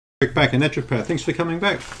Eric Bakker, Naturopath. Thanks for coming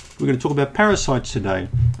back. We're going to talk about parasites today,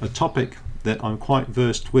 a topic that I'm quite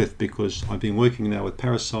versed with because I've been working now with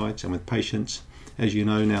parasites and with patients, as you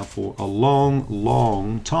know now, for a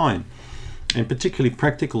long time, and particularly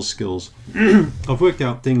practical skills. I've worked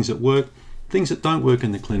out things that work, things that don't work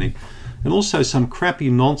in the clinic, and also some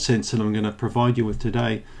crappy nonsense that I'm going to provide you with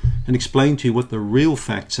today and explain to you what the real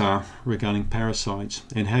facts are regarding parasites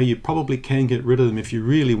and how you probably can get rid of them if you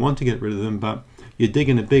really want to get rid of them, but you're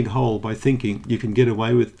digging a big hole by thinking you can get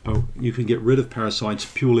away with, or you can get rid of parasites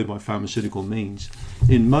purely by pharmaceutical means.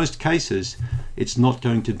 In most cases, it's not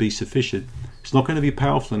going to be sufficient. It's not going to be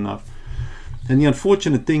powerful enough. And the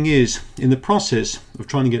unfortunate thing is, in the process of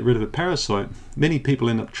trying to get rid of a parasite, many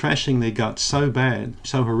people end up trashing their gut so bad,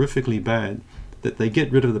 so horrifically bad, that they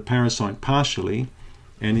get rid of the parasite partially,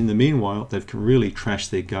 and in the meanwhile, they've really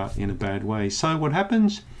trashed their gut in a bad way. So what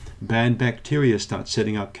happens? Bad bacteria start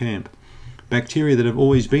setting up camp. Bacteria that have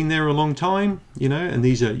always been there a long time, you know, and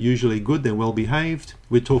these are usually good, they're well behaved.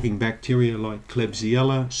 We're talking bacteria like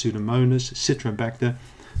Klebsiella, Pseudomonas, Citrobacter,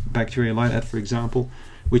 bacteria like that, for example,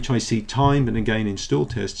 which I see time and again in stool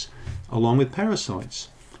tests, along with parasites.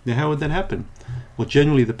 Now, how would that happen? Well,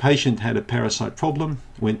 generally the patient had a parasite problem,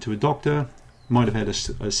 went to a doctor, might have had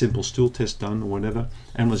a simple stool test done or whatever,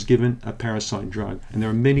 and was given a parasite drug. And there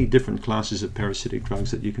are many different classes of parasitic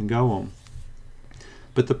drugs that you can go on.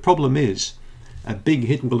 But the problem is, a big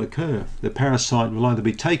hit will occur. The parasite will either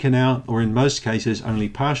be taken out or in most cases only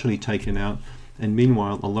partially taken out, and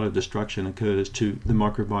meanwhile a lot of destruction occurs to the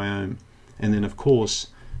microbiome. And then of course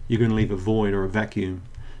you're going to leave a void or a vacuum.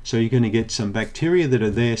 So you're going to get some bacteria that are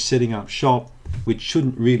there setting up shop which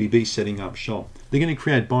shouldn't really be setting up shop. They're going to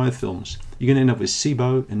create biofilms. You're going to end up with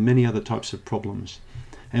SIBO and many other types of problems.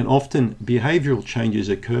 And often behavioral changes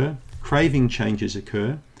occur, craving changes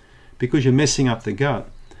occur, because you're messing up the gut.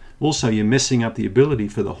 Also, you're messing up the ability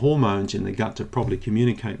for the hormones in the gut to properly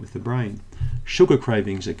communicate with the brain. Sugar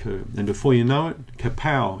cravings occur, and before you know it,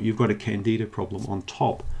 kapow, you've got a candida problem on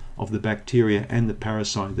top of the bacteria and the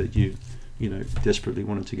parasite that you desperately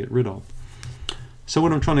wanted to get rid of. So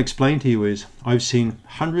what I'm trying to explain to you is, I've seen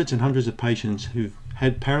hundreds and hundreds of patients who've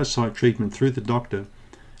had parasite treatment through the doctor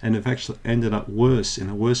and have actually ended up worse, in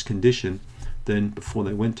a worse condition than before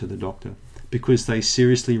they went to the doctor, because they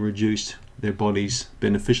seriously reduced their body's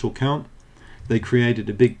beneficial count. They created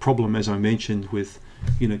a big problem, as I mentioned, with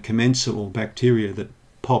commensal bacteria that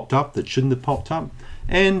popped up that shouldn't have popped up,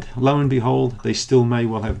 and lo and behold, they still may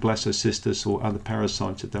well have blastocystis or other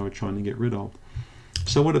parasites that they were trying to get rid of.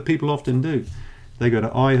 So what do people often do? They go to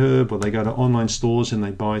iHerb or they go to online stores and they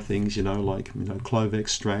buy things, like clove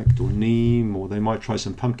extract or neem, or they might try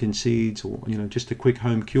some pumpkin seeds, or just a quick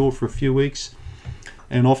home cure for a few weeks.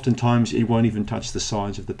 And oftentimes it won't even touch the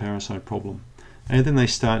sides of the parasite problem. And then they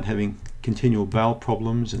start having continual bowel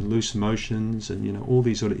problems and loose motions and all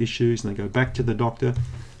these sort of issues, and they go back to the doctor.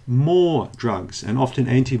 More drugs and often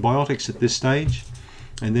antibiotics at this stage.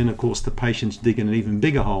 And then of course the patient's digging an even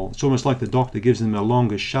bigger hole. It's almost like the doctor gives them a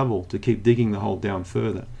longer shovel to keep digging the hole down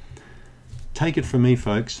further. Take it from me,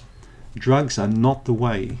 folks, drugs are not the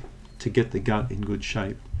way to get the gut in good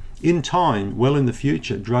shape. In time, well in the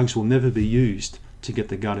future, drugs will never be used to get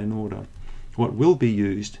the gut in order. What will be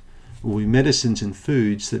used will be medicines and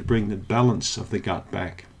foods that bring the balance of the gut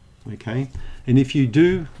back. Okay? And if you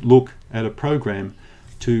do look at a program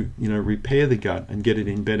to repair the gut and get it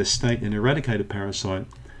in better state and eradicate a parasite,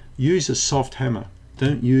 use a soft hammer.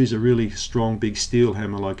 Don't use a really strong big steel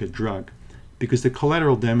hammer like a drug, because the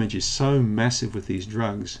collateral damage is so massive with these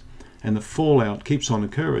drugs and the fallout keeps on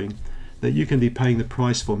occurring that you can be paying the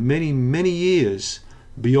price for many years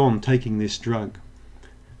beyond taking this drug.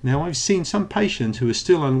 Now, I've seen some patients who are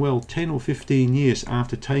still unwell 10 or 15 years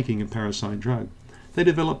after taking a parasite drug. They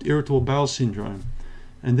developed irritable bowel syndrome,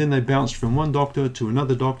 and then they bounced from one doctor to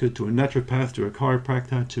another doctor, to a naturopath, to a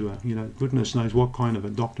chiropractor, to a goodness knows what kind of a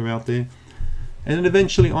doctor out there. And then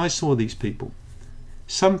eventually I saw these people.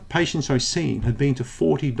 Some patients I've seen had been to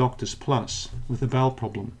 40 doctors plus with a bowel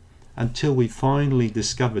problem, until we finally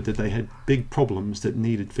discovered that they had big problems that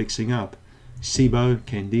needed fixing up: SIBO,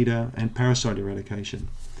 Candida, and parasite eradication.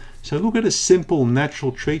 So look at a simple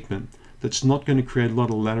natural treatment that's not going to create a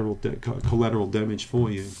lot of collateral damage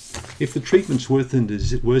for you. If the treatment's worse than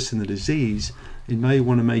the disease, it may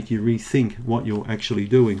want to make you rethink what you're actually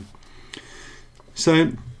doing.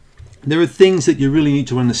 So there are things that you really need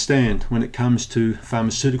to understand when it comes to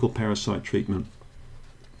pharmaceutical parasite treatment.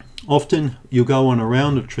 Often you'll go on a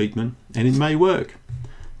round of treatment and it may work,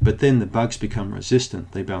 but then the bugs become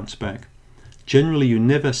resistant, they bounce back. Generally, you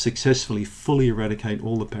never successfully fully eradicate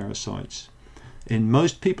all the parasites. And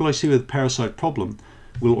most people I see with a parasite problem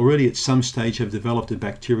will already at some stage have developed a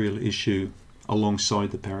bacterial issue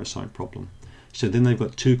alongside the parasite problem. So then they've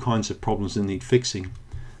got two kinds of problems that need fixing.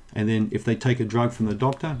 And then if they take a drug from the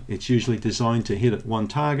doctor, it's usually designed to hit at one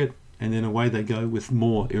target, and then away they go with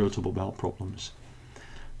more irritable bowel problems.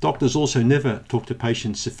 Doctors also never talk to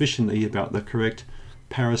patients sufficiently about the correct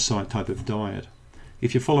parasite type of diet.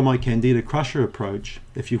 If you follow my Candida Crusher approach,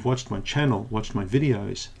 if you've watched my channel, watched my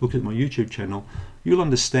videos, looked at my YouTube channel, you'll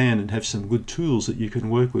understand and have some good tools that you can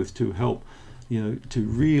work with to help, to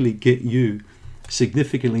really get you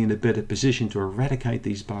significantly in a better position to eradicate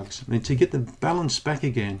these bugs and to get the balance back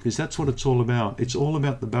again, because that's what it's all about. It's all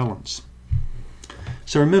about the balance.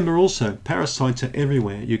 So remember also, parasites are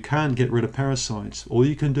everywhere. You can't get rid of parasites. All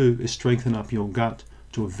you can do is strengthen up your gut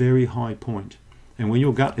to a very high point. And when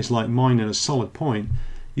your gut is like mine at a solid point,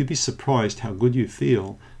 you'd be surprised how good you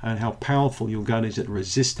feel and how powerful your gut is at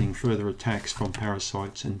resisting further attacks from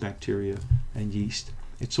parasites and bacteria and yeast.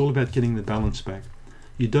 It's all about getting the balance back.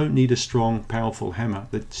 You don't need a strong, powerful hammer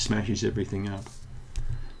that smashes everything up.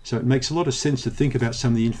 So it makes a lot of sense to think about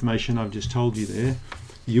some of the information I've just told you there.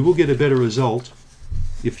 You will get a better result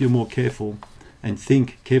if you're more careful and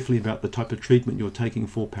think carefully about the type of treatment you're taking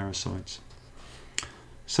for parasites.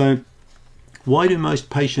 So why do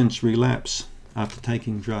most patients relapse after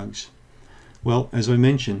taking drugs? Well, as I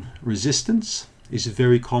mentioned, resistance is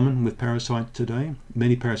very common with parasites today.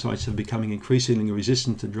 Many parasites are becoming increasingly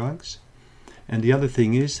resistant to drugs. And the other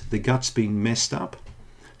thing is the gut's been messed up.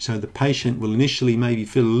 So the patient will initially maybe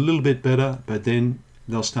feel a little bit better, but then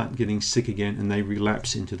they'll start getting sick again and they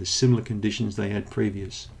relapse into the similar conditions they had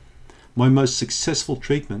previous. My most successful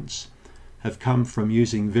treatments have come from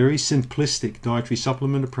using very simplistic dietary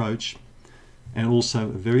supplement approach and also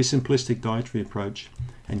a very simplistic dietary approach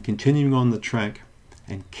and continuing on the track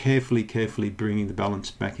and carefully bringing the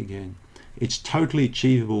balance back again. It's totally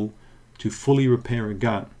achievable to fully repair a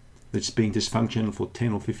gut that's been dysfunctional for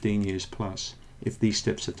 10 or 15 years plus if these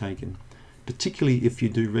steps are taken, particularly if you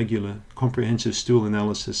do regular comprehensive stool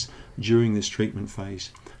analysis during this treatment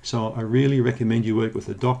phase. So I really recommend you work with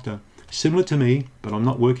a doctor similar to me, but I'm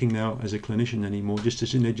not working now as a clinician anymore, just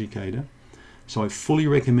as an educator. So I fully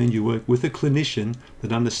recommend you work with a clinician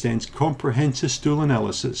that understands comprehensive stool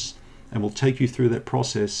analysis and will take you through that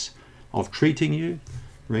process of treating you,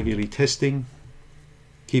 regularly testing,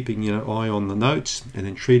 keeping your eye on the notes, and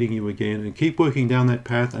then treating you again, and keep working down that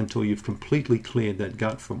path until you've completely cleared that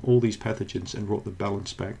gut from all these pathogens and brought the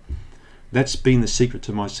balance back. That's been the secret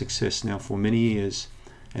to my success now for many years,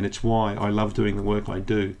 and it's why I love doing the work I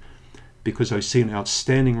do, because I've seen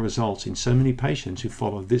outstanding results in so many patients who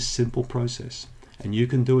follow this simple process, and you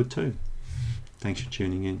can do it too. Thanks for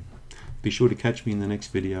tuning in. Be sure to catch me in the next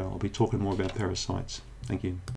video. I'll be talking more about parasites. Thank you.